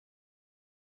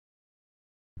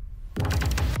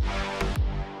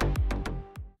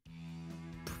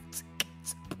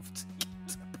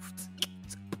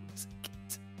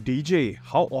DJ,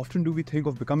 how often do we think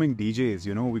of becoming DJs?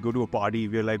 You know, we go to a party,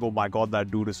 we're like, oh my god, that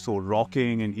dude is so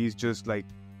rocking and he's just like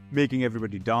making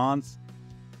everybody dance.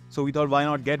 So we thought, why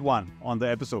not get one on the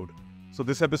episode? So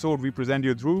this episode, we present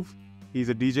you Dhruv. He's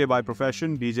a DJ by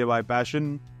profession, DJ by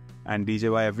passion, and DJ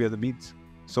by every other means.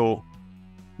 So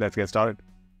let's get started.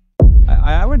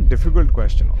 I have a difficult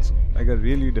question also, like a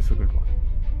really difficult one.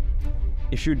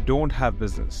 If you don't have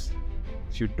business,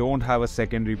 if you don't have a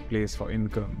secondary place for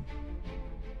income,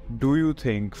 do you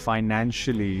think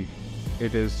financially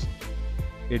it is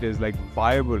like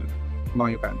viable? No,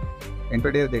 you can't. In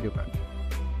today's day, you can't.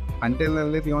 Until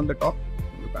unless you're on the top,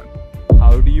 you can't.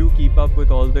 How do you keep up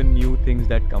with all the new things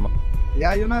that come up?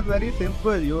 Yeah, it's very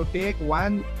simple. You take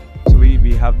one. So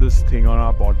we have this thing on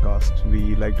our podcast.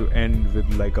 We like to end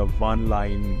with like a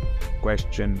one-line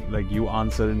question, like you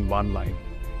answer in one line.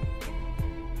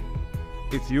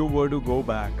 If you were to go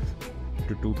back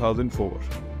to 2004,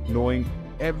 knowing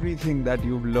everything that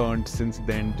you've learned since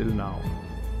then till now,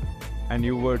 and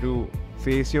you were to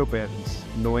face your parents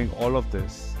knowing all of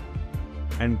this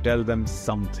and tell them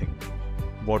something,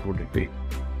 what would it be?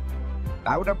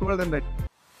 I would have told them that.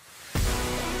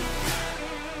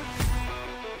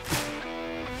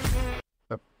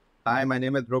 Hi, my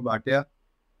name is Dhruv Bhatia.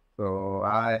 So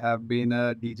I have been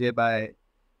a DJ by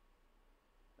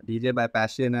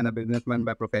passion and a businessman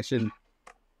by profession.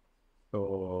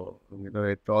 So,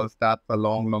 it all starts a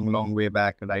long way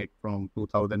back, right from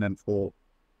 2004,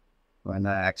 when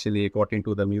I actually got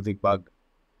into the music bug.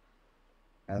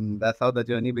 And that's how the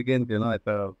journey begins, it's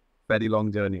a very long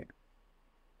journey.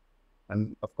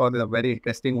 And of course, it's a very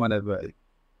interesting one as well.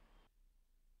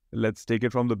 Let's take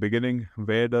it from the beginning.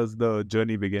 Where does the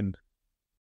journey begin?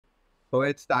 So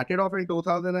it started off in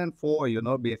 2004,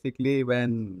 basically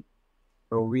when...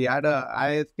 So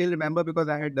I still remember because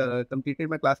I had completed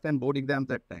my class 10 board exams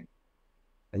that time.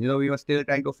 And, we were still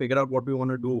trying to figure out what we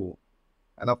want to do.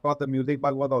 And of course, the music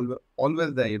bug was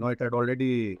always there, it had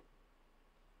already...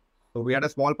 So we had a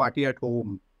small party at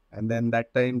home. And then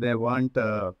that time there weren't...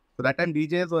 So that time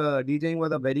DJing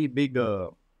was a very big...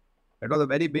 it was a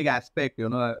very big aspect,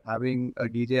 having a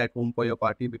DJ at home for your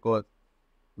party because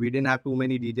we didn't have too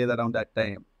many DJs around that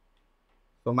time.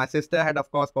 So my sister had, of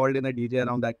course, called in a DJ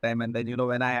around that time. And then,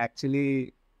 when I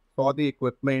actually saw the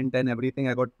equipment and everything,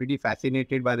 I got pretty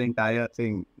fascinated by the entire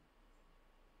thing.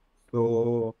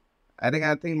 So I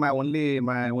think my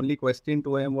only question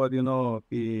to him was,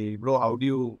 bro, how do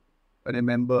you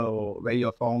remember where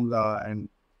your songs are and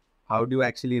how do you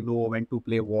actually know when to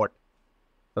play what?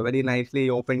 So very nicely,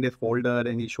 he opened his folder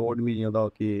and he showed me,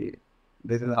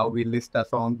 this is how we list our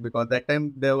songs, because that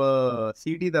time there were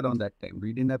CDs around that time.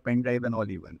 We didn't have pen drive and all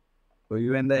even. So you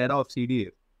were in the era of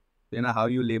CDs. How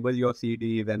you label your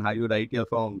CDs and how you write your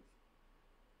songs.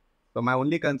 So my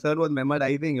only concern was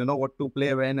memorizing, what to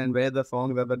play when and where the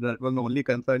songs are. But that was my only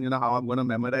concern, how I'm going to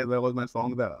memorize where all my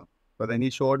songs are. So then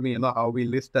he showed me, how we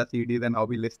list our CDs and how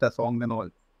we list our songs and all.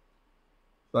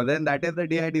 So then that is the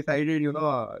day I decided,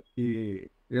 I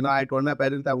told my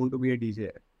parents I want to be a DJ.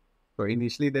 So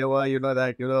initially they were, it's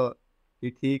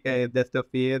just a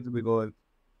phase because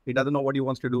he doesn't know what he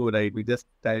wants to do, right? We just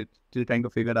still trying to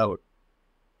figure out.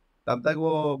 तब तक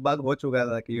वो bug हो चुका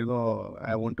था कि,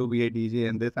 I want to be a DJ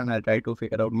and this, and I try to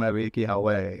figure out my way how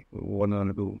I want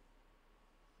to do.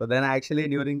 So then actually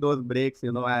during those breaks,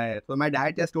 so my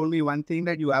dad just told me one thing,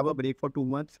 that you have a break for 2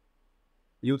 months.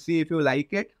 You see if you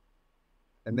like it.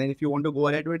 And then if you want to go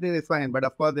ahead with it, it's fine. But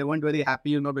of course, they weren't very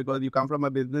happy, because you come from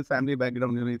a business family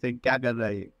background. You think, kya kar raha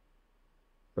hai?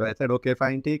 So I said, okay,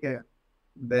 fine, take it.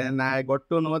 Then I got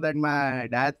to know that my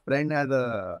dad's friend has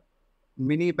a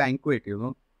mini banquet,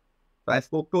 So I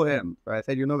spoke to him. So I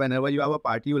said, whenever you have a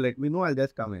party, you let me know, I'll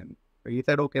just come in. So he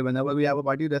said, okay, whenever we have a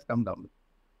party, you just come down.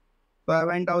 So I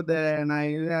went out there and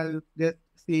I was just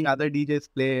seeing other DJs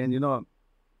play and,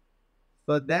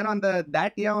 So then on the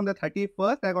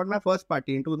 31st, I got my first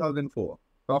party in 2004.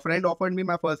 So a friend offered me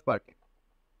my first party.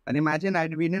 And imagine,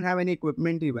 we didn't have any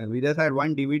equipment even. We just had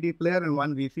one DVD player and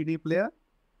one VCD player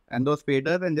and those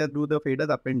faders and just do the faders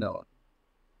up and down.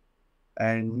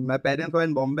 And my parents were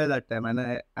in Bombay that time and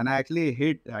I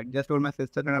actually I just told my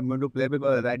sister that I'm going to play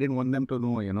because I didn't want them to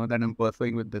know, that I'm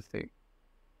pursuing with this thing.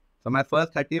 So my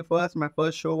first 31st, my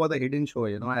first show was a hidden show,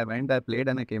 I went, I played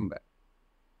and I came back.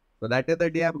 So that is the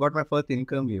day I got my first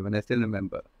income even, I still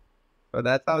remember. So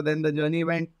that's how then the journey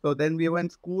went. So then we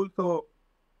went school. So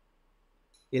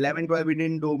 11, 12, we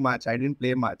didn't do much. I didn't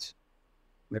play much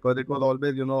because it was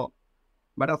always,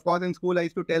 But of course, in school, I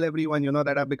used to tell everyone,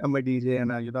 that I've become a DJ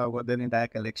and, I've got the entire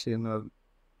collection.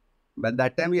 But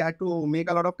that time we had to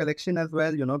make a lot of collection as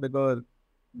well, because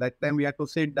that time we had to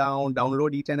sit down,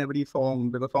 download each and every song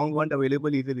because songs weren't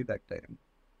available easily that time.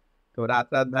 तो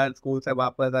रात भर school से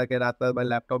वापस आके रात भर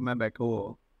laptop में बैठो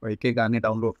और एक एक गाने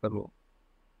डाउनलोड करो.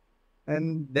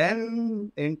 And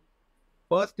then in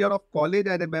first year of college,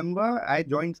 I remember I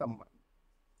joined someone.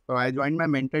 So I joined my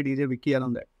mentor DJ Vicky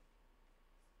around that.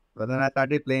 So then I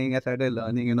started playing, I started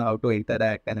learning, you know, how to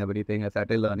interact and everything. I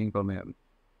started learning from him.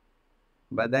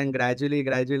 But then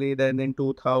gradually, then in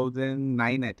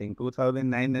 2009, I think,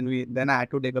 2009, then I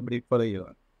had to take a break for a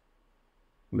year.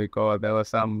 Because there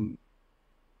was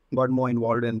got more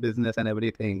involved in business and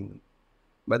everything.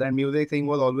 But that music thing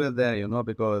was always there, you know,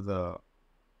 because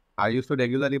I used to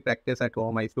regularly practice at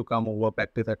home. I used to come over,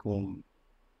 practice at home.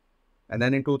 And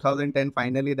then in 2010,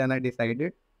 finally, then I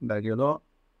decided that, you know,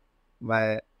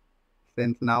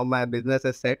 since now my business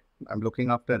is set, I'm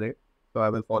looking after it. So I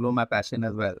will follow my passion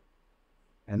as well.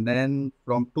 And then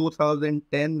from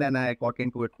 2010, then I got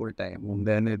into it full time. And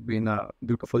then it's been a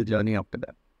beautiful journey after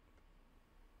that.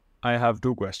 I have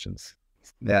two questions.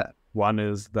 Yeah. One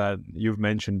is that you've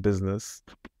mentioned business.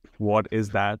 What is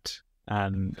that?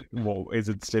 And is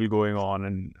it still going on?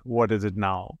 And what is it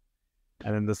now?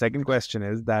 And then the second question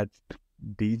is that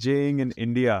DJing in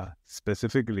India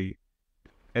specifically,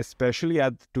 especially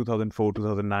at 2004,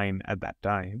 2009, at that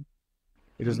time,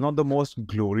 it is not the most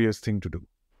glorious thing to do.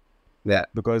 Yeah.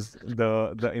 Because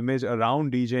the image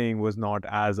around DJing was not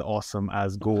as awesome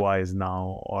as Goa is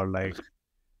now, or like,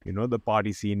 you know, the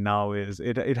party scene now is.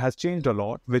 It has changed a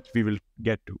lot, which we will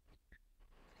get to.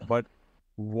 But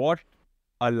what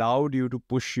allowed you to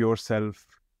push yourself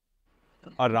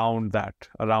around that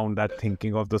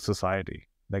thinking of the society?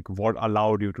 Like, what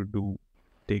allowed you to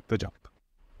take the jump?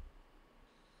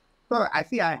 So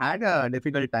I had a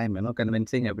difficult time, you know,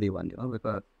 convincing everyone, you know,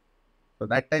 because so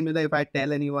that time, you know, if I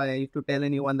used to tell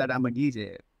anyone that I'm a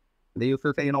DJ, they used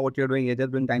to say, you know, what you're doing, you're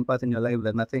just doing time pass in your life,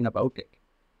 there's nothing about it.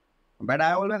 But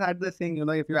I always had this thing, you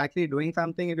know, if you're actually doing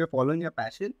something, if you're following your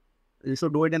passion, you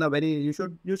should do it in a you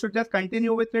should just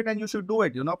continue with it and you should do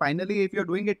it, you know. Finally, if you're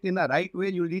doing it in the right way,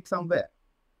 you'll reach somewhere.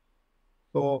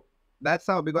 So that's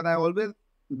how, because I always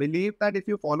believe that if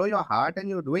you follow your heart and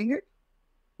you're doing it,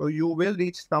 so you will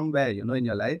reach somewhere, you know, in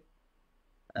your life.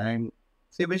 And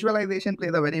see, visualization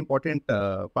plays a very important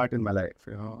part in my life,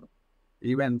 you know.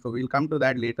 So we'll come to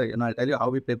that later, you know. I'll tell you how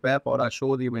we prepare for our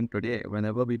shows even today,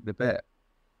 whenever we prepare.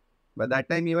 But that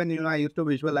time even, you know, I used to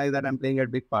visualize that I'm playing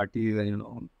at big parties and, you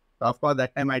know. So of course,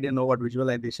 that time I didn't know what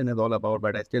visualization is all about,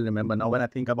 but I still remember now when I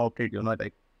think about it, you know,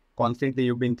 like constantly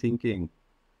you've been thinking.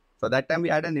 So that time we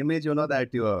had an image, you know,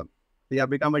 that you have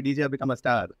become a DJ, you have become a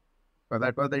star. So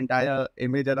that was the entire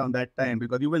image around that time,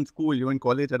 because you were in school, you were in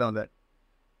college around that.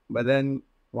 But then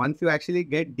once you actually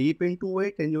get deep into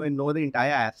it and you know the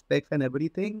entire aspects and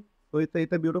everything, so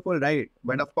it's a beautiful ride.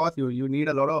 But of course, you need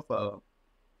a lot of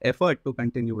effort to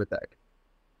continue with that.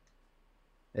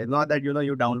 It's not that, you know,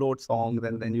 you download songs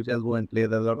and then you just go and play.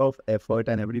 There's a lot of effort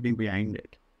and everything behind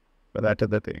it. But that is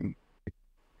the thing.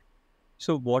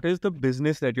 So what is the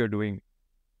business that you're doing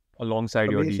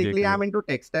alongside your DJ Basically, career? I'm into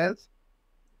textiles.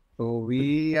 So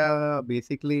we are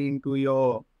basically into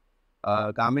your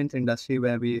garments industry,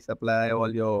 where we supply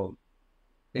all your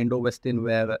Indo-Western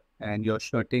wear and your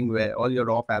shirting wear, all your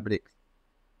raw fabrics.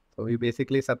 So we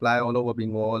basically supply all over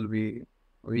Bengal.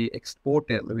 We export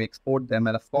it. We export them.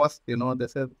 And of course, you know,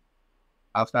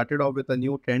 I've started off with a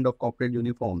new trend of corporate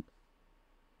uniforms.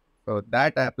 So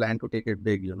that I plan to take it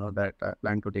big, you know, that I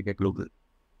plan to take it global.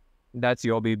 That's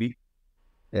your baby.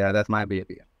 Yeah, that's my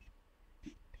baby.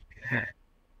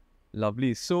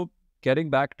 Lovely. So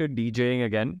getting back to DJing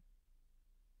again,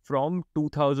 from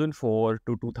 2004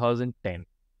 to 2010,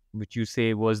 which you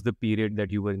say was the period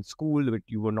that you were in school, but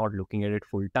you were not looking at it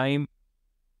full time.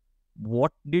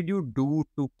 What did you do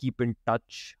to keep in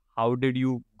touch? How did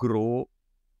you grow?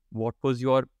 What was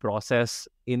your process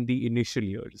in the initial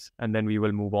years? And then we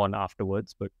will move on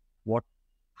afterwards. But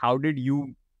how did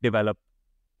you develop?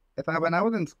 When I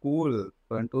was in school,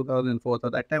 so in 2004, so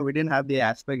that time we didn't have the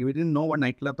aspect, we didn't know what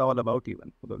nightclubs are all about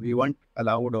even. So we weren't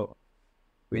allowed, or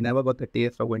we never got the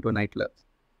taste of going to nightclubs.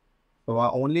 So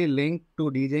our only link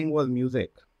to DJing was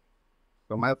music.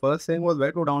 So my first thing was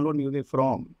where to download music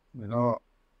from, you know,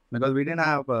 because we didn't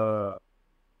have, so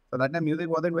that time music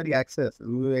wasn't very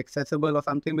accessible or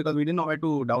something, because we didn't know where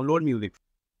to download music.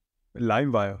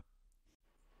 LimeWire.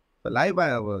 So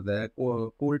LimeWire was there,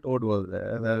 Cool Toad was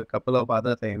there were a couple of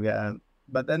other things, yeah.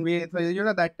 But then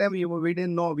that time we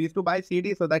didn't know. We used to buy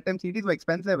CDs, so that time CDs were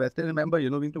expensive. I still remember, you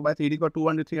know, we used to buy CDs for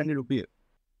 200, 300 rupees.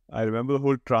 I remember the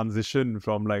whole transition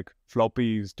from like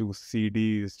floppies to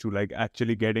CDs to like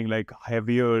actually getting like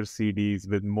heavier CDs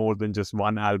with more than just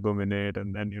one album in it.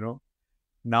 And then, you know,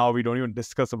 Now we don't even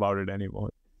discuss about it anymore.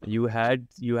 You had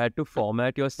to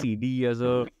format your CD as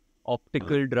a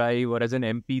optical drive or as an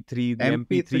MP3. The MP3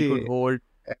 could MP3, hold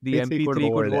the MP3 could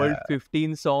MP3 could hold, hold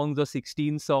 15 songs or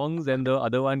 16 songs, and the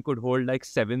other one could hold like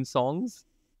 7 songs.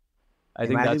 I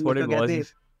think that's Imagine we what used it to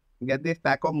was. get this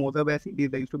pack of Motorway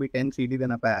CDs. There used to be 10 CDs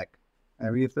in a pack.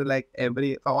 And we used to like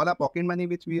for all our pocket money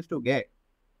which we used to get.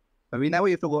 So we never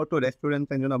used to go to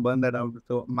restaurants and, burn that out.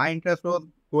 So my interest was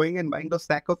going and buying those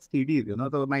stack of CDs,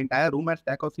 So my entire room had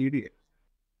stack of CDs.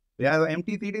 Yeah,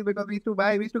 empty CDs because we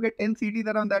used to get 10 CDs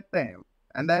around that time.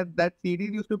 And that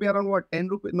CDs used to be around what, 10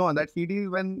 rupees? No, that CD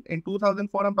when in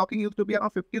 2004 I'm talking used to be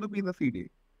around 50 rupees a CD.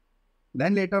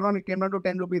 Then later on it came down to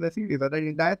 10 rupees a CD. So that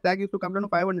entire stack used to come down to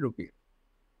 500 rupees.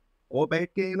 Oh, but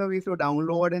we used to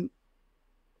download, and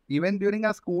even during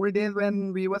our school days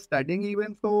when we were studying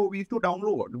even, so we used to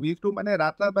download. We used to,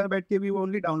 रात रात भर बैठ के we were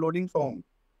only downloading songs.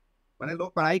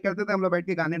 लोग पढ़ाई करते थे, हम लोग बैठ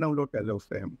के गाने डाउनलोड कर रहे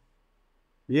उससे हम.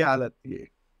 ये हालत थी.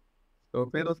 तो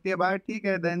फिर उसके बाद ठीक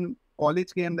है, then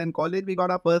college came, then college we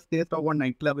got our first taste of what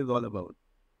nightclub is all about.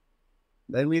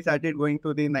 Then we started going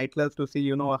to the nightclubs to see,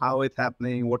 how it's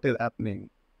happening, what is happening.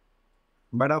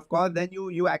 But of course, then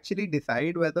you actually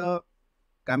decide whether,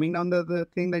 coming down the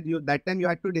thing that time you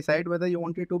had to decide whether you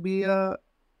wanted to be a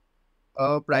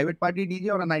private party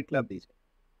DJ or a nightclub DJ.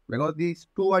 Because these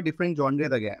two are different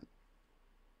genres again.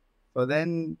 So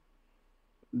then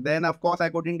of course I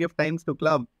couldn't give times to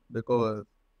club because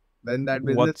then that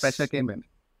business pressure came in.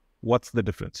 What's the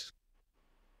difference?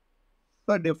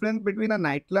 The difference between a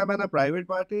nightclub and a private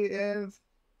party is,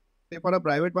 say for a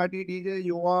private party DJ,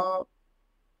 you're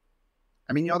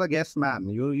the guest man.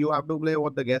 You have to play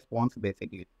what the guest wants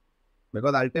basically.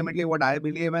 Because ultimately what I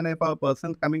believe in, if a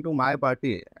person's coming to my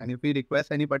party and if he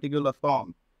requests any particular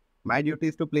song, my duty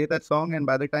is to play that song, and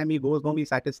by the time he goes home, he's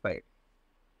satisfied.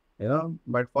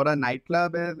 But for a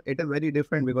nightclub, it is very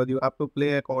different because you have to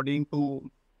play according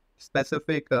to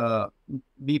specific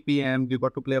BPM. You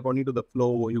got to play according to the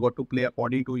flow. You got to play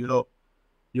according to,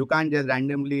 you can't just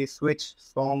randomly switch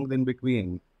songs in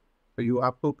between. So you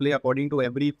have to play according to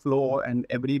every flow and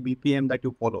every BPM that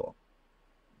you follow.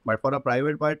 But for a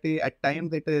private party, at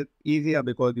times it is easier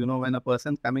because, when a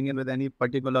person's coming in with any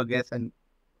particular guest and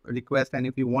request, and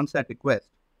if he wants that request,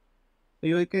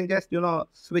 you can just,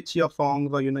 switch your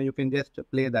songs, or, you can just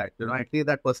play that. At least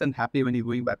that person happy when he's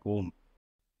going back home.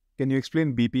 Can you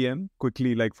explain BPM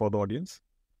quickly, like for the audience?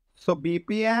 So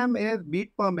BPM is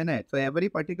beat per minute. So every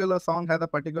particular song has a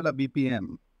particular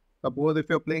BPM. Suppose if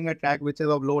you're playing a track which is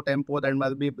of low tempo, that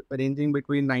must be ranging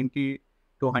between 90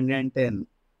 to 110.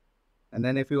 And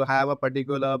then if you have a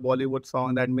particular Bollywood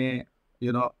song that may,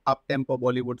 up-tempo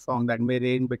Bollywood song that may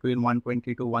range between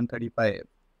 120 to 135.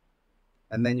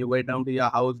 And then you go down to your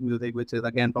house music, which is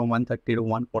again from 130 to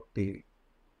 140.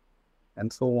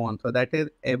 And so on. So that is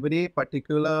every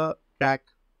particular track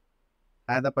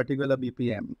has a particular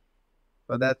BPM.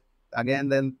 So that's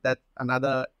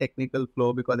another technical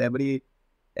flow because every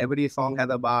song has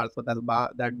a bar. So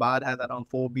that bar has around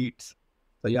 4 beats.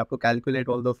 So you have to calculate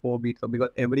all those 4 beats. So because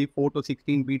every 4 to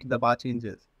 16 beats, the bar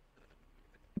changes.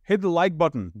 Hit the like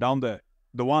button down there.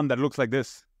 The one that looks like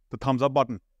this. The thumbs up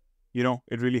button.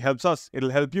 It really helps us. It'll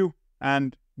help you.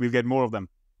 And we'll get more of them.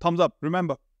 Thumbs up.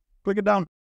 Remember. Click it down.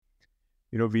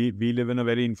 We live in a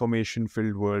very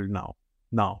information-filled world now.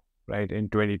 Now, right? In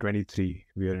 2023.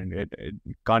 We are in it.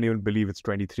 Can't even believe it's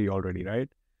 23 already, right?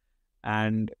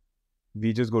 And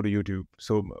we just go to YouTube.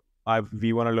 So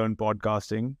we want to learn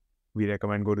podcasting. We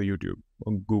recommend go to YouTube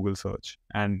on Google search.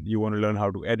 And you want to learn how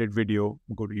to edit video,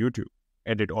 go to YouTube.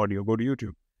 Edit audio, go to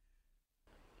YouTube.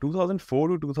 2004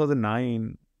 to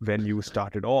 2009, when you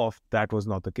started off, that was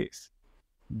not the case.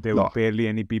 There were barely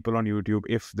any people on YouTube,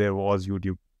 if there was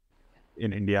YouTube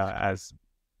in India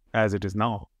as it is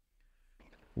now.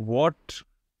 What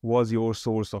was your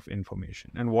source of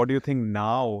information? And what do you think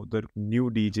now the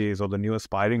new DJs or the new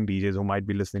aspiring DJs who might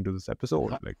be listening to this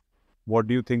episode, what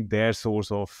do you think their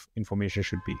source of information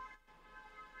should be?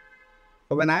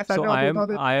 So when I started,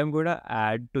 I am going to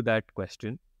add to that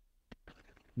question.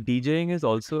 DJing is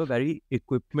also a very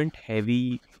equipment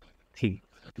heavy thing.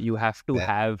 You have to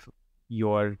have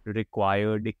your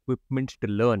required equipment to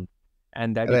learn,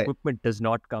 and that equipment does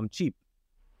not come cheap.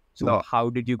 So how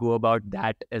did you go about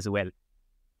that as well?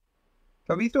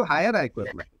 So we used to hire our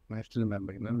equipment. I still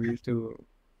remember, we used to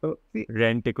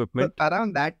rent equipment. So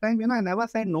around that time, I never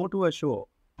said no to a show.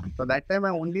 So that time, my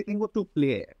only thing was to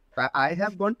play. I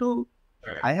have gone to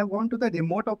the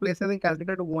remote of places in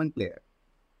Calcutta to go and play.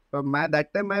 So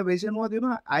that time, my vision was,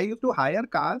 I used to hire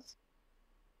cars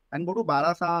and go to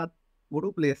Barasat, go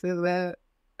to places where,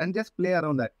 and just play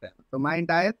around that time. So my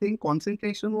entire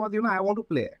concentration was, I want to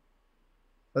play.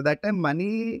 So that time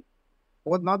money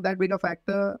was not that big a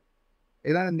factor.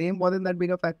 Name wasn't that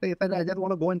big a factor. He said, I just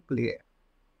want to go and play.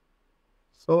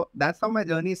 So that's how my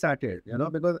journey started,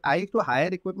 because I used to hire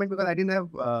equipment because I didn't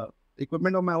have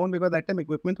equipment of my own, because that time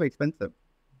equipment was expensive.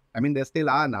 I mean, they still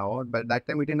are now, but that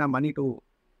time we didn't have money to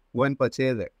go and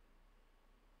purchase it.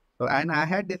 So, and I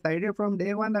had decided from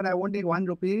day one that I won't take 1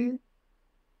 rupee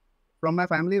from my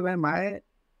family where my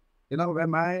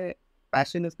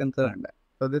passion is concerned.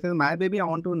 So this is my baby. I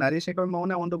want to nourish it on my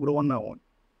own. I want to grow on my own.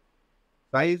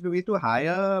 So we used to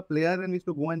hire players and we used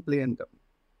to go and play and come.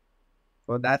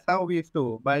 So that's how we used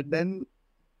to. But then,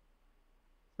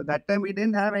 so that time we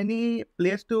didn't have any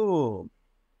place to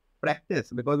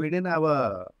practice because we didn't have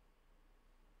a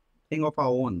thing of our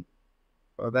own.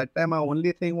 So that time our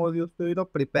only thing was used to,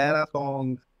 prepare our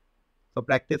songs. So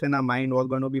practice in our mind was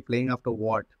going to be playing after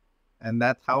what. And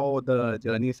that's how the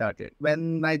journey started.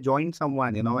 When I joined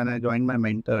someone, when I joined my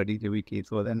mentor, DJ Vicky,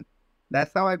 so then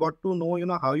that's how I got to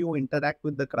know, how you interact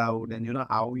with the crowd and,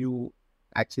 how you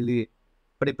actually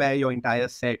prepare your entire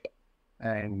set.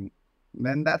 And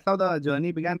then that's how the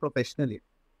journey began professionally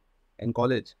in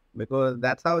college. Because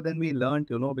that's how then we learned,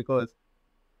 because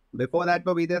before that,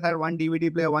 we just had one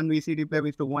DVD player, one VCD player, we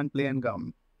used to go and play and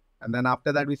come. And then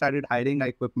after that, we started hiring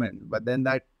equipment. But then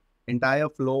that entire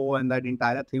flow and that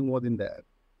entire thing was in there.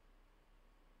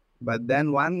 But then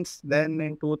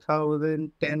in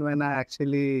 2010, when I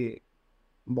actually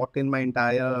bought in my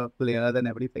entire players and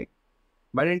everything.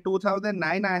 But in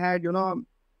 2009, I had,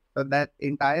 that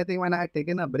entire thing when I had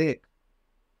taken a break.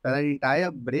 That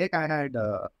entire break I had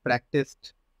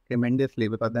practiced tremendously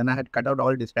because then I had cut out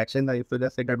all distractions. I used to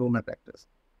just sit at home and practice.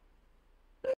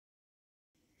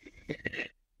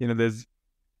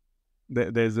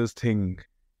 There's this thing,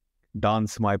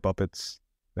 dance my puppets,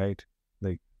 right?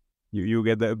 Like you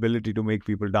get the ability to make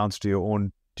people dance to your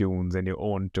own tunes and your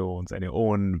own tones and your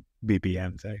own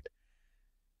BPMs, right?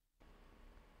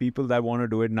 People that want to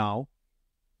do it now,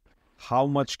 how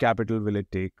much capital will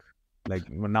it take? Like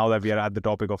now that we are at the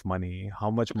topic of money,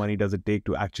 how much money does it take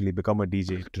to actually become a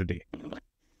DJ today?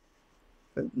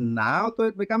 Now, so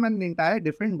it's become an entire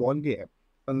different ball game.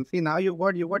 And see, now you've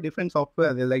got different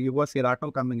software. Like you've got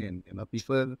Serato coming in.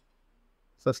 People.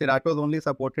 So Serato is only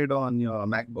supported on your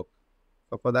MacBook.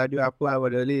 So for that, you have to have a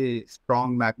really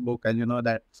strong MacBook, and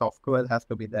that software has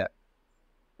to be there.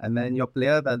 And then your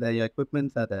players are there, your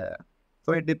equipments are there.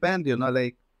 So it depends,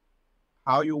 like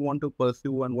how you want to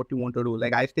pursue and what you want to do.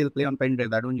 Like I still play on pen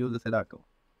drive. I don't use the Serato.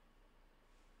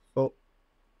 So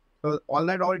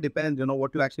all depends,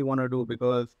 what you actually want to do,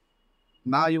 because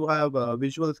now you have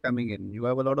visuals coming in. You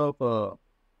have a lot of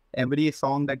every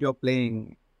song that you're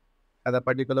playing has a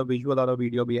particular visual or a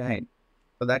video behind.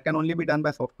 So that can only be done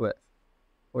by software.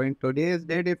 So in today's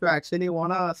date, if you actually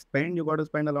want to spend, you got to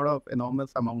spend a lot of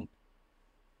enormous amount,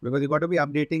 because you got to be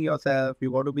updating yourself.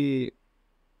 You got to be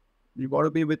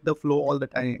with the flow all the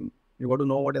time. You got to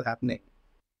know what is happening.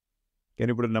 Can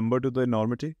you put a number to the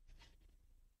enormity?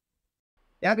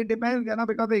 Yeah, it depends,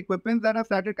 because the equipment that have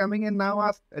started coming in now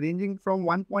are ranging from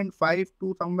 1.5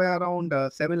 to somewhere around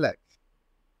 7 lakhs.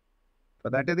 So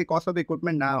that is the cost of the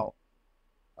equipment now.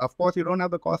 Of course, you don't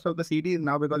have the cost of the CDs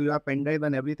now because you have pen drive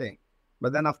and everything.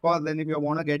 But then, of course, if you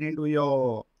want to get into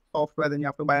your software, then you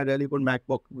have to buy a really good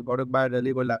MacBook. You got to buy a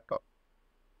really good laptop.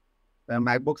 The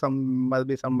MacBook must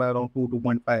be somewhere around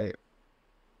 2.5.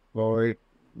 So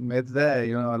it's there,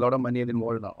 a lot of money is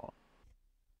involved now.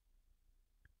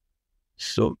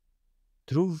 So,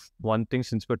 Dhruv, one thing,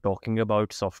 since we're talking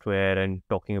about software and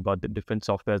talking about the different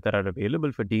softwares that are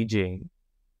available for DJing,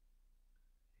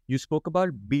 you spoke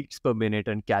about beats per minute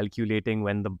and calculating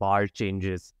when the bar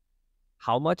changes.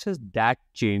 How much has that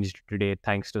changed today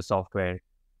thanks to software?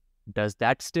 Does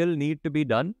that still need to be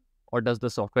done, or does the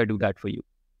software do that for you?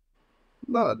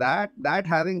 No, that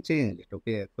hasn't changed.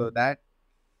 Okay, so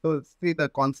see, the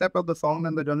concept of the song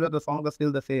and the genre of the song are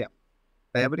still the same.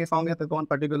 Every song has its own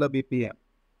particular BPM.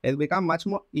 It's become much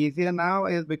more easier now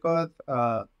is because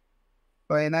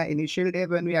so in our initial days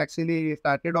when we actually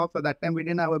started off, so that time we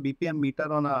didn't have a BPM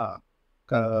meter on our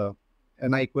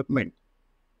equipment.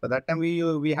 So that time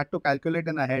we had to calculate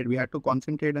in our head. We had to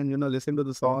concentrate and listen to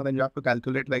the song, and you have to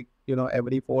calculate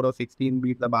every 4 or 16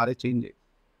 beats the bar is changing.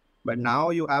 But now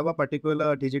you have a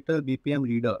particular digital BPM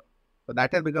reader. So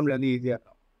that has become really easier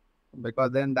now.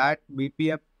 Because then that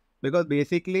BPM, because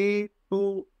basically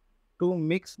to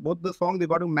mix both the songs, you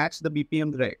got to match the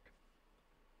BPMs right.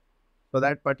 So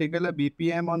that particular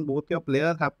BPM on both your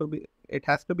players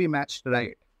has to be matched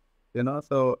right.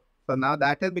 So now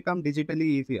that has become digitally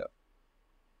easier.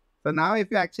 So now if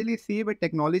you actually see with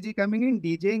technology coming in,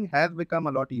 DJing has become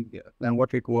a lot easier than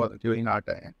what it was during our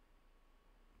time.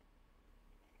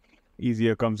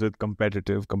 easier comes with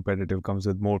competitive. Competitive comes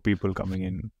with more people coming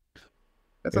in.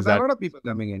 So Is there are that a lot of people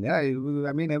coming in. Yeah,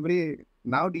 I mean,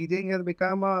 now DJing has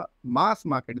become a mass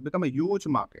market. It's become a huge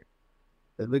market.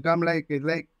 It's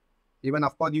like, even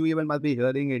of course, you even must be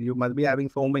hearing it. You must be having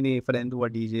so many friends who are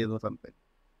DJs or something.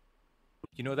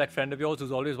 You know that friend of yours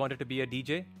who's always wanted to be a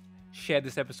DJ? Share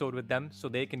this episode with them so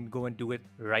they can go and do it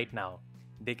right now.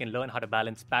 They can learn how to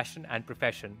balance passion and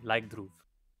profession like Dhruv.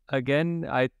 Again,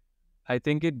 I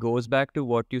think it goes back to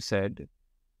what you said,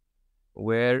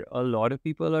 where a lot of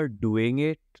people are doing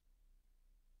it,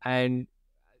 and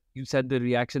you said the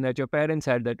reaction that your parents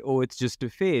had, that, oh, it's just a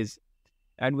phase.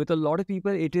 And with a lot of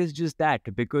people, it is just that,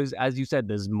 because as you said,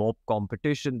 there's more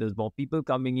competition, there's more people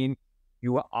coming in.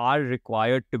 You are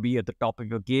required to be at the top of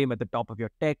your game, at the top of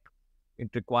your tech. It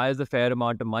requires a fair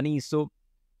amount of money. So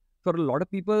for a lot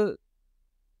of people,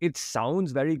 it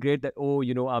sounds very great that, oh,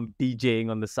 I'm DJing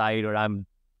on the side, or I'm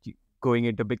going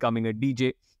into becoming a DJ.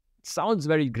 It sounds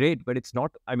very great, but it's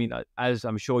not. I mean, as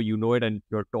I'm sure you know it and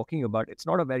you're talking about, it's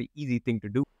not a very easy thing to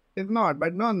do. It's not,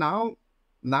 but no,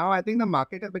 now I think the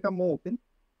market has become more open.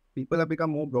 People have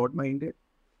become more broad-minded.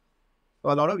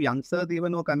 So a lot of youngsters,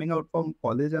 even who are coming out from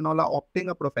college and all, are opting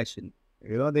a profession.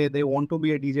 They want to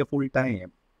be a DJ full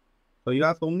time. So you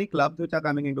have so many clubs which are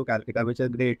coming into Calcutta, which is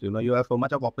great. You have so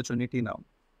much of opportunity now.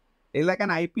 It's like an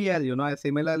IPL.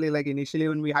 Similarly, like initially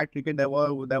when we had cricket, there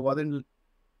wasn't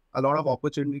a lot of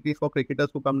opportunities for cricketers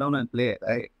to come down and play,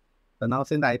 right? So now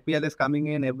since the IPL is coming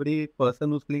in, every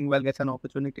person who's playing well gets an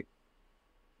opportunity.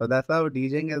 So that's how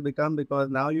DJing has become, because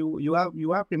now you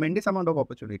have tremendous amount of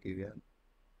opportunity here.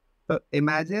 So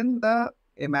imagine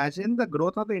the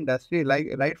growth of the industry,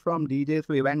 like right from DJs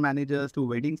to event managers to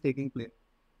weddings taking place.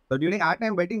 So during our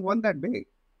time, wedding wasn't that big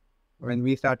when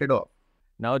we started off.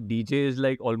 Now DJ is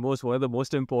like almost one of the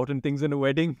most important things in a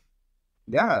wedding.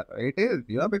 Yeah, it is.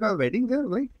 Because weddings are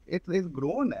like it's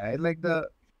grown. Like the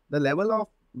level of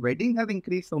wedding has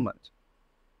increased so much.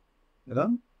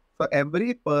 So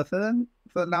every person.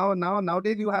 So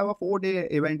nowadays you have a 4-day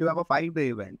event, you have a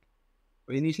 5-day event.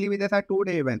 Initially we just had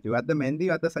 2-day events. You had the Mehndi,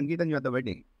 you had the Sangeet, and you had the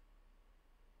wedding.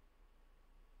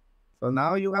 So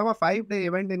now you have a 5-day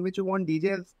event in which you want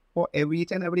DJs for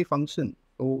each and every function.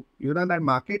 So that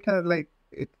market has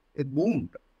it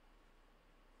boomed.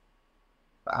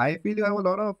 I feel you have a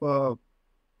lot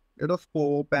of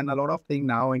scope and a lot of thing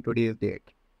now in today's date.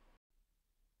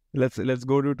 let's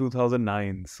go to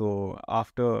 2009. So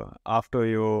after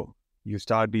you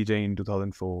start DJing in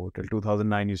 2004 till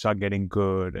 2009, you start getting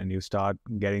good and you start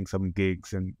getting some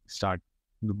gigs and start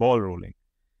the ball rolling,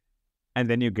 and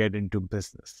then you get into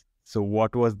business. So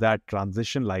what was that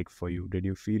transition like for you? Did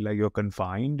you feel like you're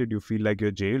confined? Did you feel like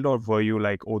you're jailed? Or were you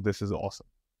like, oh, this is awesome?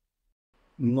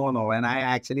 No. When I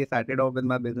actually started off with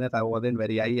my business, I wasn't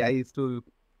very, I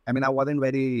wasn't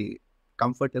very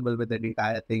comfortable with the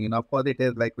entire thing. Of course it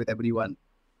is like with everyone.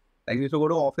 Like we used to go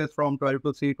to office from 12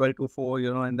 to 3, 12 to 4,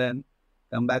 and then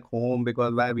come back home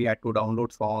because we had to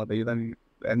download songs.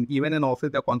 And even in office,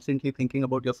 they're constantly thinking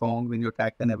about your songs and your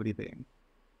tracks and everything.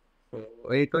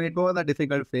 So it was a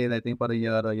difficult phase, I think, for a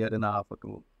year and a half or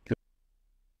two.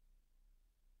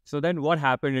 So then what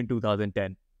happened in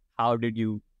 2010?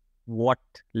 What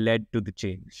led to the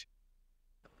change?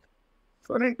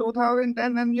 So in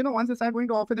 2010, then, once you start going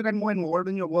to office, you get more involved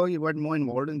in your work, you get more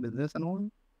involved in business and all.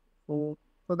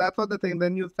 So that's what the thing.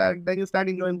 Then you start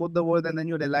enjoying both the worlds, and then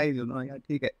you realize, yeah,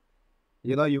 okay.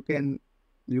 You can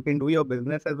do your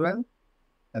business as well.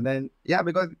 And then, yeah,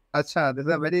 because, this is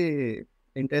a very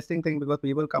interesting thing, because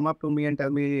people come up to me and tell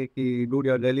me, dude,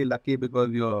 you're really lucky because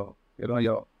you're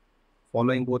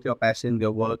following both your passion,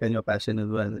 your work and your passion as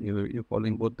well. You're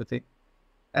following both the thing.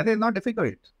 And it's not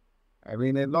difficult. I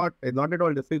mean, it's not at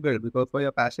all difficult, because for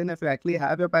your passion, if you actually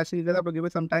have your passion, you just have to give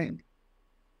it some time.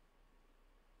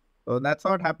 So that's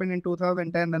what happened in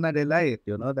 2010. Then I realized,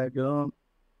 that,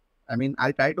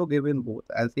 I'll try to give in both.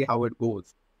 I'll see how it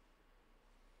goes.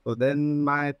 So then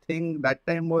my thing that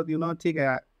time was,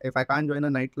 if I can't join a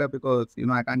nightclub because,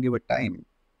 I can't give it time.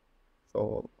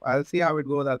 So I'll see how it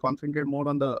goes. I'll concentrate more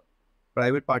on the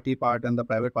private party part and the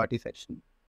private party section.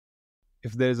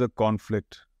 If there's a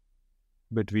conflict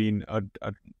between a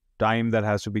time that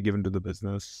has to be given to the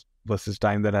business versus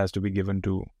time that has to be given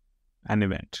to an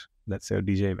event, let's say a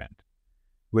DJ event,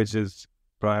 which is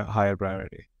higher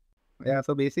priority? Yeah,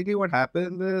 so basically what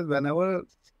happens is whenever,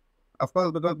 of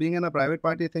course, because being in a private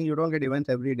party thing, you don't get events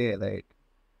every day, right?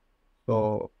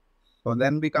 So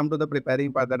then we come to the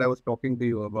preparing part that I was talking to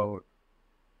you about.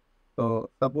 So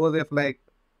suppose if,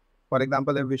 for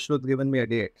example, if Vishnu's given me a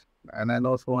date and I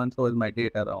know so-and-so is my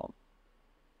date around.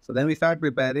 So then we start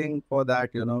preparing for that,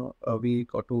 a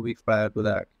week or 2 weeks prior to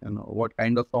that. What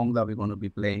kind of songs are we going to be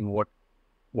playing? What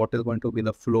is going to be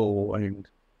the flow? And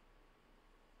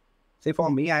see,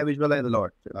 for me, I visualize a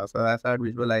lot. So I start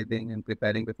visualizing and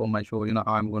preparing before my show, how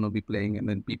I'm going to be playing, and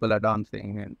then people are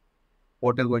dancing and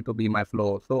what is going to be my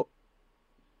flow. So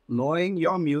knowing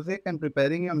your music and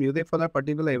preparing your music for that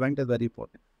particular event is very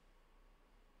important.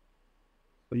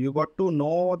 So you got to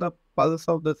know the pulse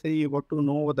of the city, you got to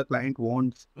know what the client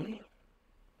wants.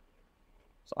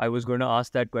 So I was going to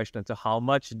ask that question. So how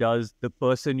much does the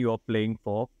person you're playing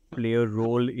for play a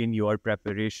role in your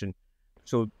preparation?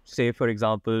 So say, for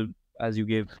example, as you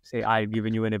give, say, I've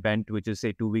given you an event, which is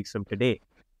say 2 weeks from today.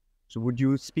 So would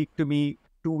you speak to me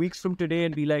 2 weeks from today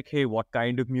and be like, hey, what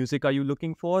kind of music are you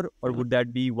looking for? Or would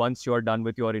that be once you're done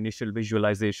with your initial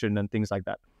visualization and things like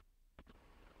that?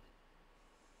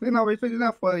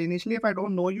 Initially, if I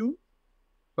don't know you,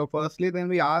 so firstly, then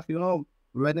we ask,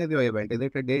 when is your event? Is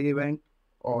it a day event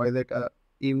or is it a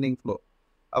evening flow?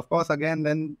 Of course, again,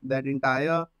 then that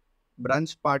entire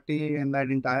brunch party and that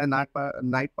entire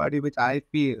night party, which I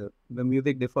feel the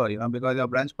music differ, because your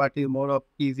brunch party is more of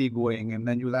easy going, and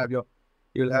then you'll have your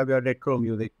retro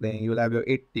music playing, you'll have your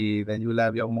 80s, then you'll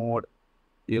have your more,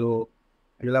 you'll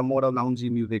have more of loungy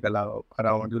music around,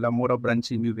 you'll have more of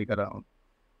brunchy music around,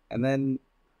 and then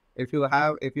if you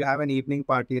have an evening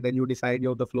party, then you decide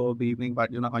the flow of the evening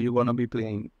party, how you're gonna be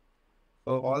playing.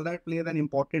 So all that plays an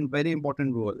very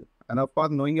important role. And of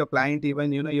course, knowing your client,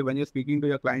 even, when you're speaking to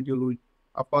your client,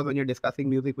 of course, when you're discussing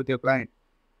music with your client,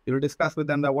 you'll discuss with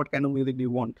them that what kind of music do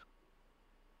you want.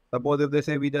 Suppose if they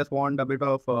say, we just want a bit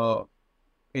of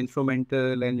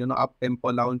instrumental and,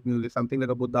 up-tempo lounge music, something like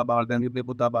a Buddha bar, then we play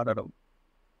Buddha bar around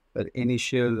the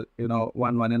initial,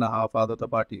 1.5 hours of the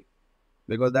party.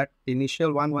 Because that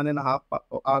initial 1.5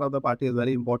 hour of the party is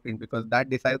very important, because that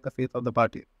decides the face of the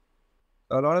party.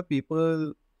 A lot of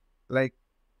people, like,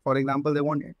 for example, they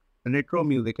want retro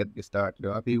music at the start.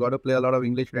 You got to play a lot of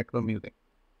English retro music.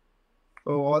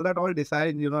 So all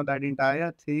decides, that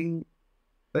entire thing.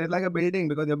 So it's like a building,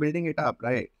 because you're building it up,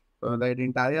 right? So that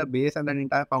entire base and that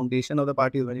entire foundation of the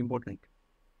party is very important.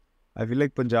 I feel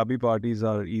like Punjabi parties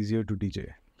are easier to DJ.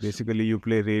 Basically, you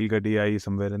play Rail Gadi Aayi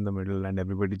somewhere in the middle and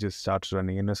everybody just starts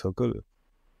running in a circle.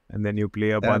 And then you play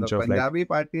a bunch of Punjabi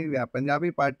parties,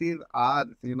 Punjabi parties are,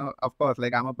 of course,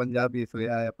 like I'm a Punjabi, so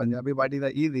Punjabi parties are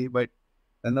easy, but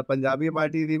then the Punjabi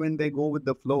parties, even they go with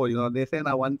the flow, they say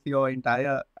now once your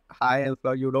entire high and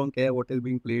flow, you don't care what is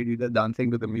being played, you're just dancing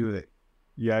to the music.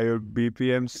 Yeah, your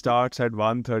BPM starts at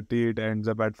 130, it ends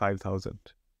up at 5,000.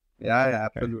 Yeah,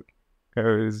 absolutely.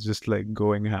 It's just like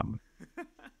going ham.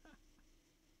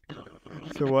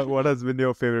 So what has been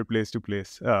your favorite place to play?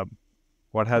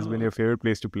 What has been your favorite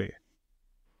place to play?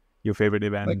 Your favorite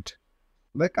event?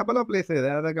 There are a couple of places.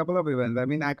 There are a couple of events. I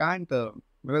mean, I can't,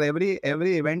 because every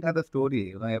event has a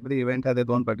story. Every event has its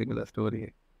own particular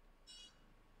story.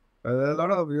 There's a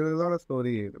lot of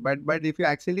stories. But if you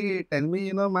actually tell me,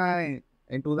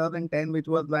 in 2010, which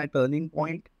was my turning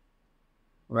point,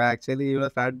 where actually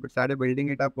started building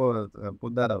it up, was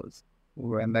Buddha House,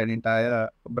 when that entire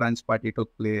brunch party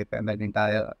took place and that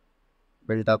entire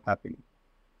built up happening.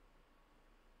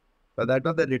 So that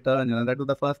was the return, that was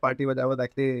the first party which I was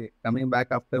actually coming back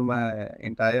after my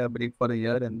entire break for a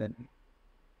year, and then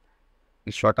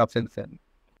it shot up since then.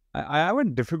 I have a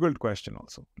difficult question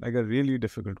also, like a really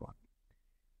difficult one.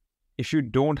 If you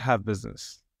don't have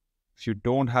business, if you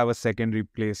don't have a secondary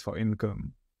place for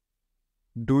income,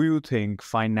 do you think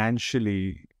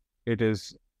financially it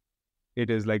is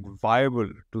like viable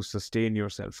to sustain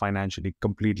yourself financially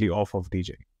completely off of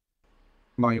DJing?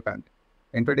 No, you can't.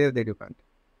 In today's day, you can't.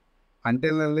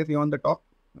 Until unless you're on the top.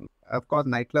 Of course,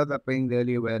 nightclubs are paying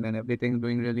really well and everything's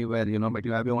doing really well, but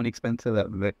you have your own expenses as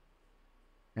well.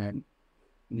 And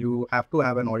you have to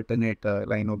have an alternate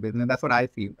line of business. That's what I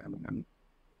feel. I mean,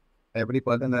 every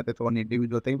person has its own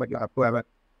individual thing, but you have to have an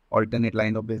alternate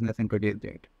line of business in today's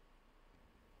date.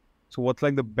 So what's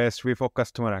like the best way for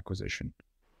customer acquisition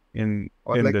in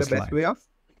Or like this the best line? way of?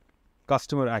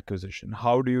 Customer acquisition.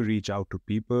 How do you reach out to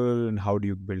people and how do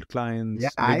you build clients? Yeah,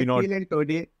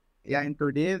 feel in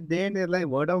today's day, there's like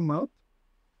word of mouth.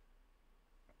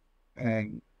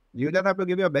 And you just have to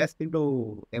give your best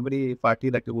into every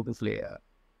party that you go to play.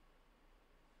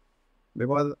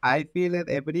 Because I feel that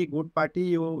every good party,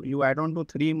 you add on to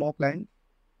 3 more clients.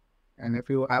 And if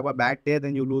you have a bad day,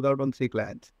 then you lose out on 3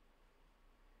 clients.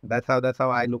 That's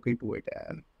how I look into it.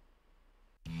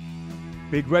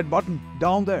 Big red button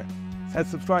down there. Says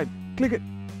subscribe. Click it.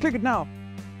 Click it now.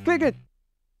 Click it.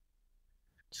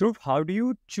 Dhruv, how do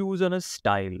you choose on a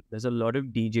style? There's a lot of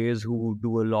DJs who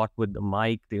do a lot with the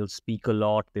mic. They'll speak a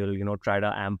lot. They'll, try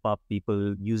to amp up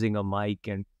people using a mic.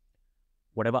 And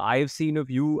whatever I've seen of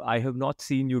you, I have not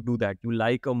seen you do that. You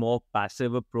like a more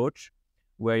passive approach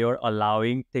where you're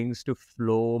allowing things to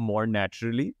flow more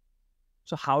naturally.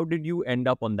 So how did you end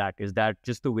up on that? Is that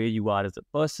just the way you are as a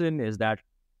person? Is that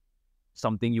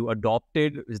something you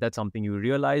adopted? Is that something you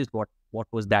realized? What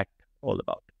was that all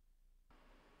about?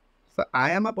 So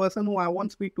I am a person who I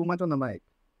won't speak too much on the mic.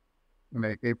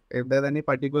 Like if there's any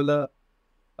particular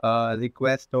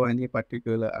request or any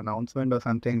particular announcement or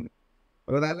something,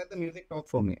 because I let the music talk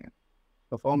for me.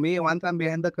 So for me, once I'm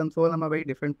behind the console, I'm a very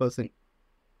different person.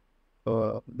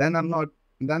 So then I'm not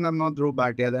Dhruv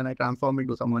Bhatia, then I transform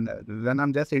into someone else. Then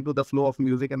I'm just into the flow of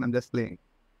music and I'm just playing.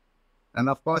 And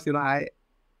of course, I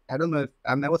don't know if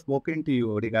I've never spoken to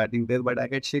you regarding this, but I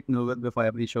get shit nervous before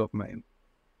every show of mine.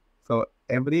 So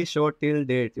every show till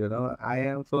date, I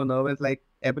am so nervous. Like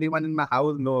everyone in my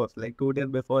house knows, like 2 days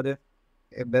before this,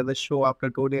 if there's a show after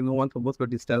 2 days, no one's supposed to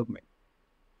disturb me.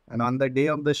 And on the day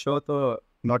of the show, so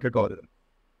not at all.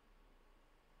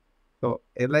 So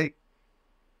it's like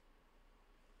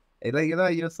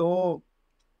you're so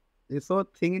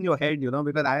thing in your head,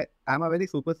 because I'm a very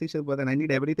superstitious person. I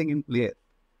need everything in place.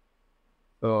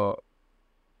 So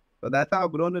that's how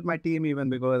I've grown with my team, even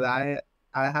because I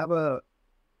have a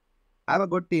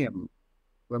good team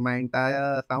with my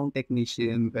entire sound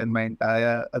technicians and my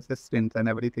entire assistants and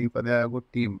everything. So they're a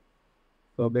good team.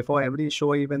 So before every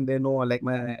show, even they know, like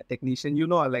my technician,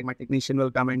 like my technician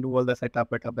will come and do all the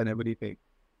setup and everything.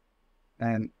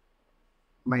 And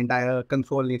my entire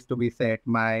console needs to be set,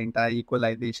 my entire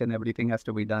equalization, everything has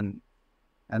to be done.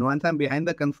 And once I'm behind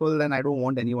the console, then I don't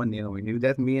want anyone near me. It's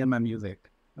just me and my music.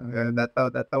 That's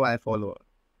how I follow.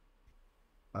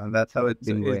 That's how it's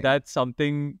been going. Is that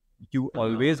something you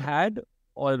always had,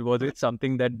 or was it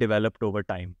something that developed over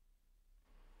time?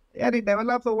 Yeah, it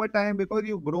develops over time because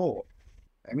you grow.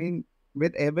 I mean,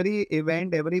 with every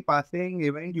event, every passing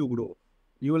event, you grow.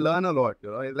 You learn a lot.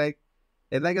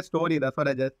 It's like a story. That's what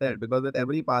I just said. Because with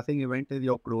every passing event,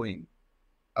 you're growing.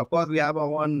 Of course, we have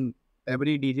our own.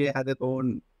 Every DJ has its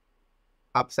own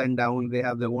ups and downs. They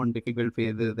have their own difficult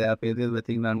phases. There are phases where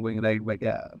things aren't going right. But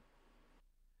yeah.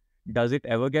 Does it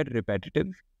ever get repetitive?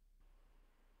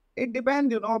 It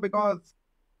depends, because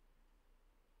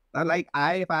if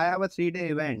I have a 3-day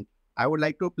event, I would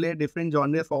like to play different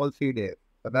genres for all 3 days.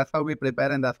 So that's how we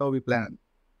prepare and that's how we plan.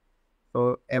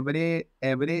 So every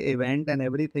event and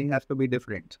everything has to be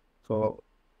different. So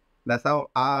that's how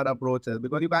our approach is,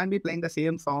 because you can't be playing the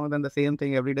same songs and the same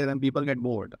thing every day, then people get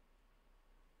bored.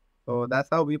 So that's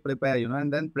how we prepare,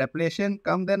 and then preparation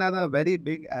comes then as a very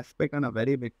big aspect and a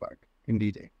very big part in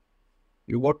DJ.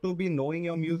 You got to be knowing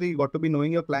your music, you got to be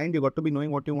knowing your client, you got to be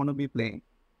knowing what you want to be playing.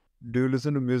 Do you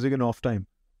listen to music in off time?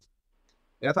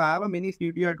 Yes, I have a mini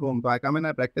studio at home. So I come and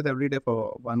I practice every day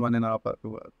for 1.5 hours,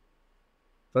 2 hours.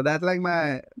 So that's like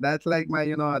my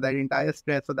that entire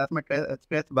stress. So that's my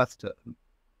stress buster.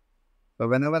 So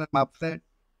whenever I'm upset,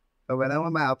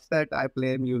 I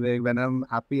play music. When I'm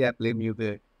happy, I play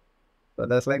music. So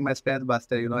that's like my stress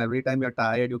buster. Every time you're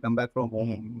tired, you come back from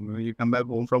home. You come back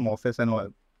home from office and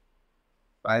all.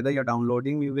 So either you're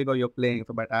downloading music or you're playing.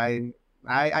 So, but I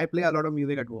play a lot of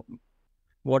music at home.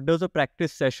 What does a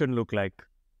practice session look like?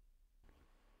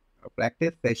 A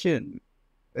practice session,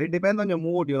 it depends on your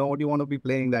mood, what you want to be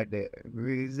playing that day.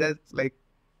 It's just like,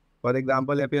 for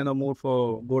example, if you're in a mood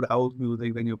for good house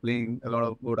music, then you're playing a lot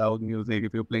of good house music.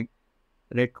 If you're playing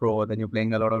retro, then you're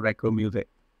playing a lot of retro music.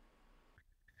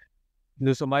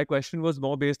 No, so my question was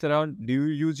more based around, do you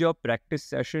use your practice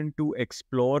session to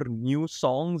explore new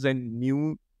songs and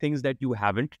new things that you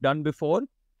haven't done before?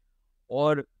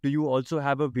 Or do you also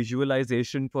have a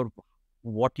visualization for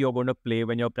what you're going to play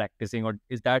when you're practicing? Or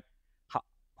is that,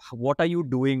 what are you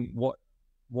doing?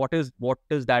 What does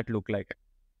that look like?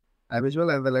 I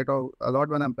visualize a lot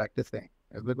when I'm practicing.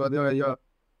 It's because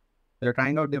you're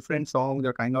trying out different songs,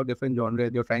 you're trying out different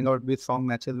genres, you're trying out which song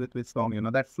matches with which song,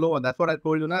 that flow. That's what I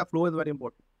told you, flow is very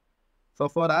important. So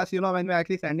for us, when we're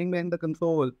actually standing behind the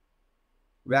console,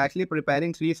 we're actually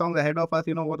preparing 3 songs ahead of us,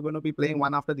 what's going to be playing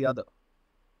one after the other.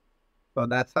 So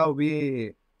that's how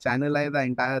we channelize the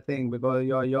entire thing, because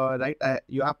you're right.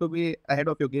 You have to be ahead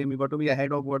of your game. You got to be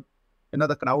ahead of what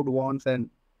the crowd wants, and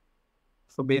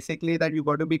so basically that you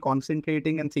got to be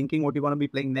concentrating and thinking what you're going to be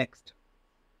playing next.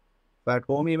 So at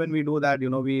home, even we do that.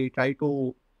 We try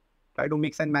to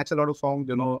mix and match a lot of songs.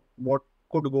 What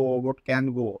could go, what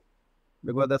can go,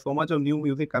 because there's so much of new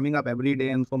music coming up every day,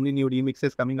 and so many new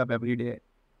remixes coming up every day.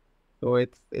 So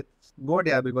it's good,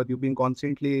 yeah, because you've been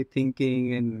constantly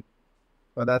thinking, and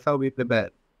so that's how we prepare.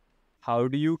 how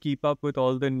do you keep up with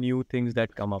all the new things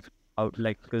that come up? Out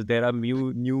like because there are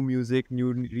new music,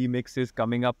 new remixes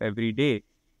coming up every day.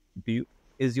 Do you,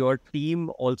 is your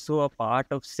team also a part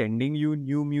of sending you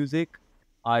new music?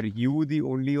 Are you the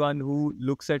only one who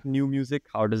looks at new music?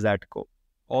 How does that go?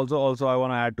 Also, I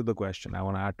want to add to the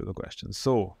question.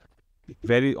 So,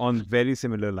 very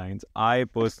similar lines, I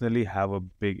personally have a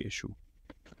big issue.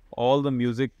 All the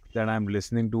music that I'm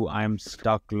listening to, I'm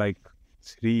stuck like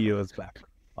 3 years back.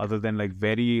 Other than like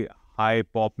very high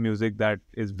pop music that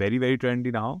is very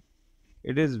trendy now,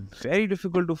 it is very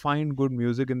difficult to find good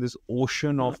music in this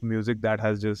ocean of music that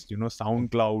has just,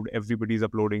 SoundCloud, everybody's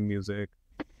uploading music,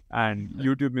 and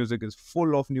YouTube music is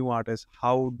full of new artists.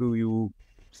 How do you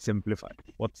simplify?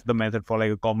 What's the method for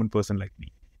like a common person like me?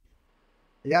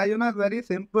 Yeah, it's very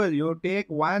simple. You take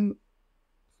one,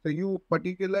 so you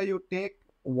take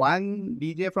one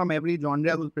DJ from every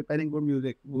genre who's preparing good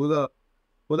music, who's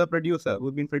a producer,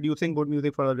 who's been producing good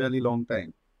music for a really long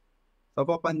time. So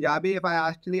for Punjabi, if I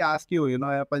actually ask you,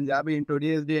 a Punjabi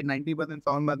introduced the 90%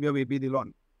 song must be of AP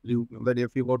Dillon. That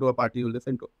if you go to a party, you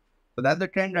listen to. So that's the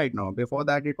trend right now. Before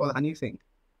that, it was Honey Singh.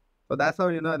 So that's how,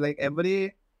 like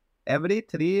every 3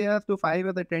 years to 5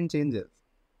 years, the trend changes.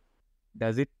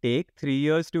 Does it take 3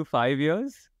 years to 5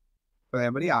 years? So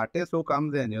every artist who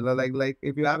comes in, like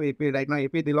if you have AP right now,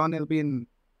 AP Dillon has been,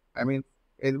 I mean,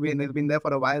 it's been there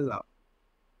for a while now.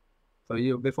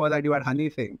 So before that you had Honey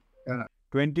Singh. Yeah.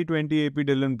 2020 AP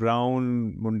Dylan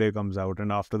Brown Munde comes out,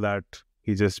 and after that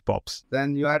he just pops.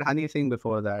 Then you had Honey Singh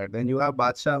before that. Then you have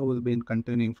Badshah who's been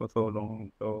continuing for so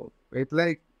long. So it's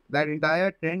like that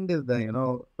entire trend is there,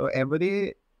 So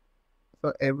every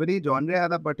genre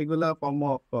has a particular form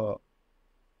of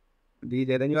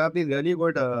DJ. Then you have these really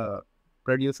good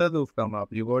producers who've come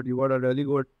up. You got a really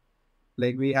good,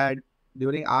 like we had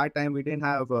during our time. We didn't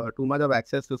have too much of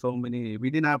access to so many. We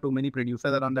didn't have too many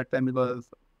producers around that time because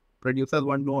producers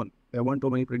weren't known. There weren't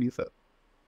too many producers.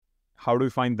 How do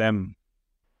we find them?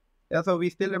 Yeah, so we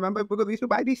still remember because we used to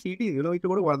buy these CDs. We used to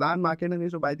go to Vardhan market and we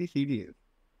used to buy these CDs.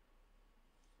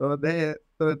 So there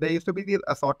used to be these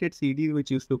assorted CDs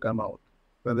which used to come out.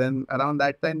 So then around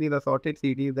that time, these assorted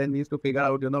CDs, then we used to figure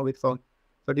out, which song.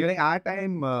 So during our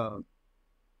time,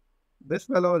 this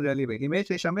fellow was really big. Himesh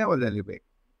Reshamya was really big.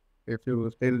 If you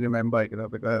still remember,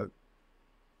 because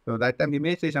so that time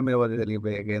Himesh Reshamya was really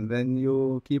big. And then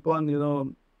you keep on,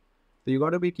 so you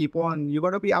got to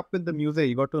be up with the music.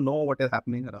 You got to know what is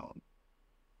happening around.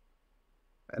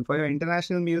 And for your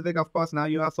international music, of course, now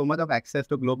you have so much of access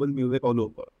to global music all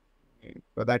over.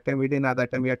 So that time we didn't have.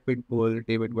 That time we had Pitbull,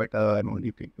 David Guetta, and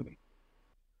only people.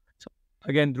 So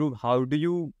again, Dhruv, how do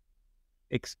you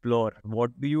explore?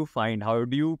 What do you find? How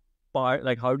do you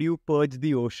how do you purge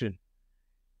the ocean?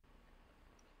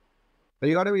 So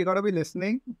you gotta be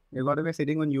listening. You gotta be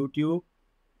sitting on YouTube,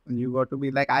 and you got to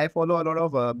be like, I follow a lot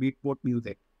of beatport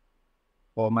music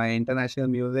for my international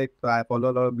music. So I follow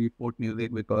a lot of beatport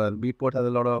music because beatport has a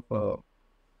lot of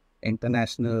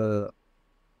international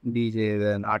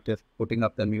DJs and artists putting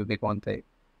up the music on site.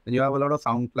 Then you have a lot of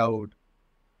SoundCloud.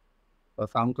 So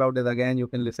SoundCloud is again, you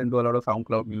can listen to a lot of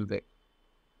SoundCloud music.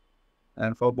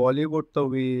 And for Bollywood, so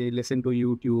we listen to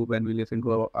YouTube and we listen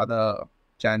to other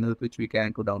channels which we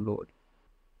can to download.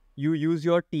 You use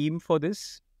your team for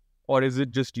this, or is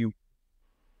it just you?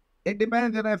 It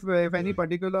depends if any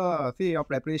particular, your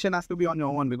preparation has to be on your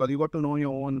own because you got to know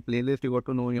your own playlist, you got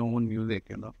to know your own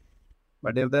music,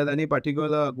 But if there's any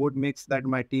particular good mix that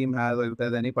my team has, or if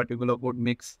there's any particular good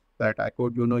mix that I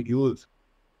could, use,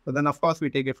 so then of course we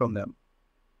take it from them.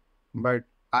 But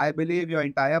I believe your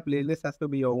entire playlist has to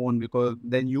be your own because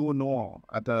then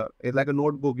it's like a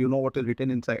notebook, you know what is written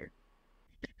inside.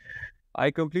 I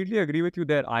completely agree with you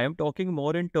there. I am talking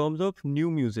more in terms of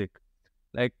new music.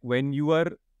 Like when you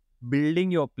are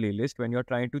building your playlist, when you're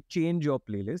trying to change your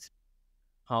playlist,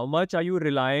 how much are you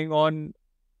relying on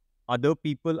other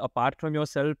people apart from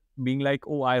yourself being like,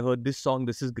 oh, I heard this song,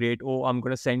 this is great. Oh, I'm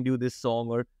going to send you this song.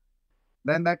 Or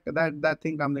then that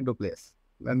thing comes into place.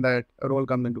 Then that role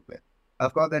comes into play.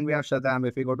 Of course, then we have Shazam.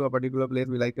 If we go to a particular place,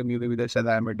 we like the music, we just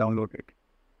Shazam it, download it.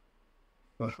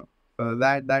 So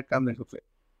that comes into play.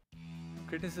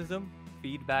 Criticism,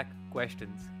 feedback,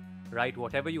 questions. Write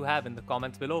whatever you have in the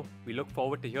comments below. We look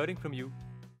forward to hearing from you.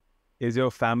 Is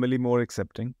your family more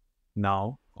accepting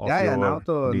now? Now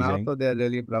so they're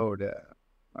really proud.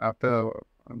 After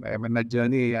that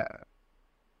journey,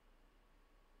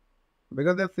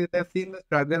 because they've seen the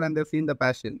struggle and they've seen the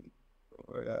passion.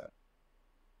 So,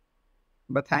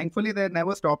 but thankfully, they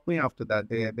never stopped me after that.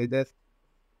 They just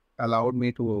allowed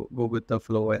me to go with the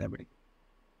flow and everything.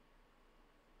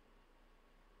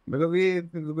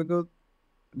 Because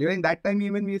during that time,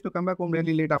 even we used to come back home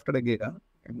really late after the gig. Huh?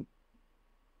 And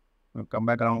come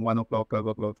back around 1 o'clock, 12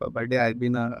 o'clock. But yeah,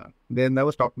 they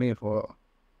never stopped me for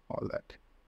all that.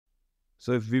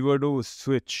 So if we were to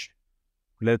switch,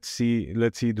 let's see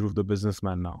Dhruv the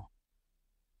businessman now.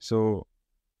 So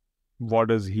what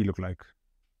does he look like?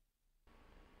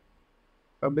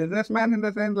 A businessman in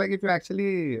the sense, like if you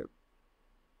actually,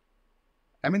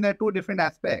 I mean, there are two different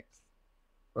aspects.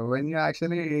 So when you're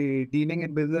actually dealing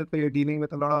in business, so you're dealing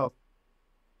with a lot of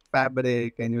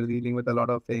fabric and you're dealing with a lot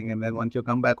of things. And then once you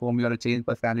come back home, you're a changed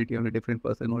personality, you're a different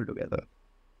person altogether.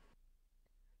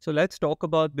 So let's talk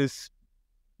about this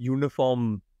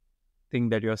uniform thing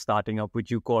that you're starting up,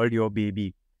 which you called your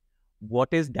baby. What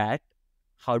is that?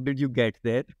 How did you get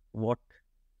there?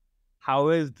 How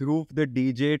has Dhruv the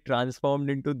DJ transformed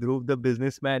into Dhruv the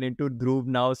businessman, into Dhruv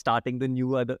now starting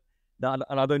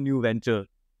another new venture?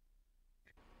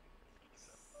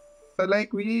 So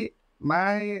like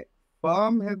my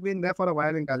firm has been there for a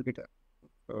while in Calcutta,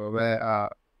 where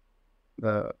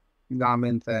the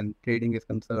garments and trading is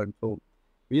concerned. So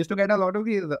we used to get a lot of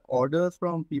these orders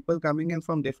from people coming in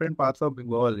from different parts of the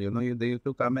world. They used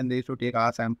to come and they used to take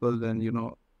our samples and,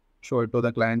 show it to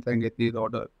the clients and get these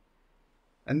orders.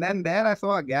 And then there I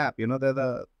saw a gap. There's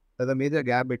a major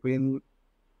gap between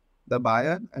the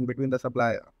buyer and between the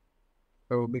supplier.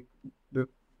 So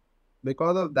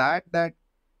because of that,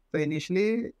 so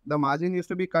initially the margin used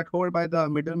to be cut hold by the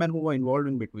middlemen who were involved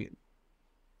in between.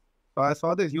 So I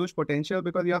saw this huge potential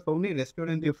because you have so many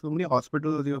restaurants, you have so many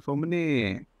hospitals, you have so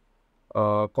many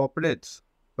corporates.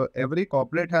 So every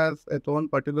corporate has its own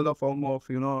particular form of,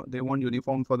 they want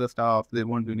uniform for the staff, they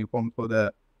want uniform for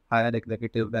the higher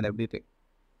executives and everything.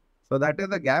 So that is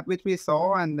the gap which we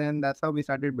saw, and then that's how we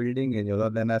started building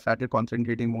it. Then I started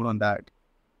concentrating more on that.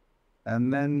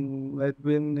 And then it's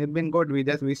been good.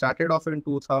 We started off in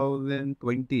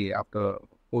 2020 after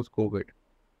post-COVID.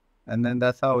 And then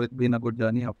that's how it's been a good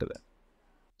journey after that.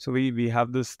 So we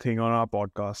have this thing on our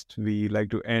podcast. We like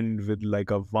to end with like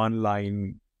a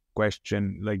one-line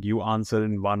question, like you answer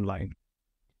in one line.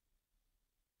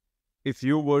 If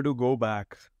you were to go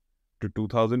back to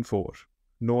 2004,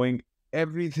 knowing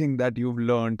everything that you've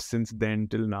learned since then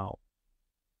till now,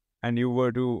 and you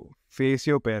were to face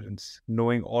your parents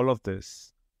knowing all of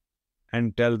this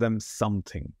and tell them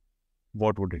something,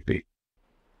 what would it be?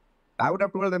 I would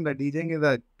have told them that DJing is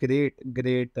a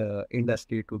great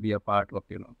industry to be a part of,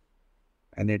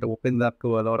 and it opens up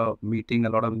to a lot of meeting a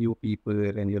lot of new people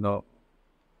and,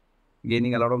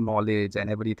 gaining a lot of knowledge and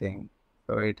everything.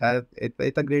 So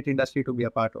it's a great industry to be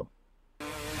a part of.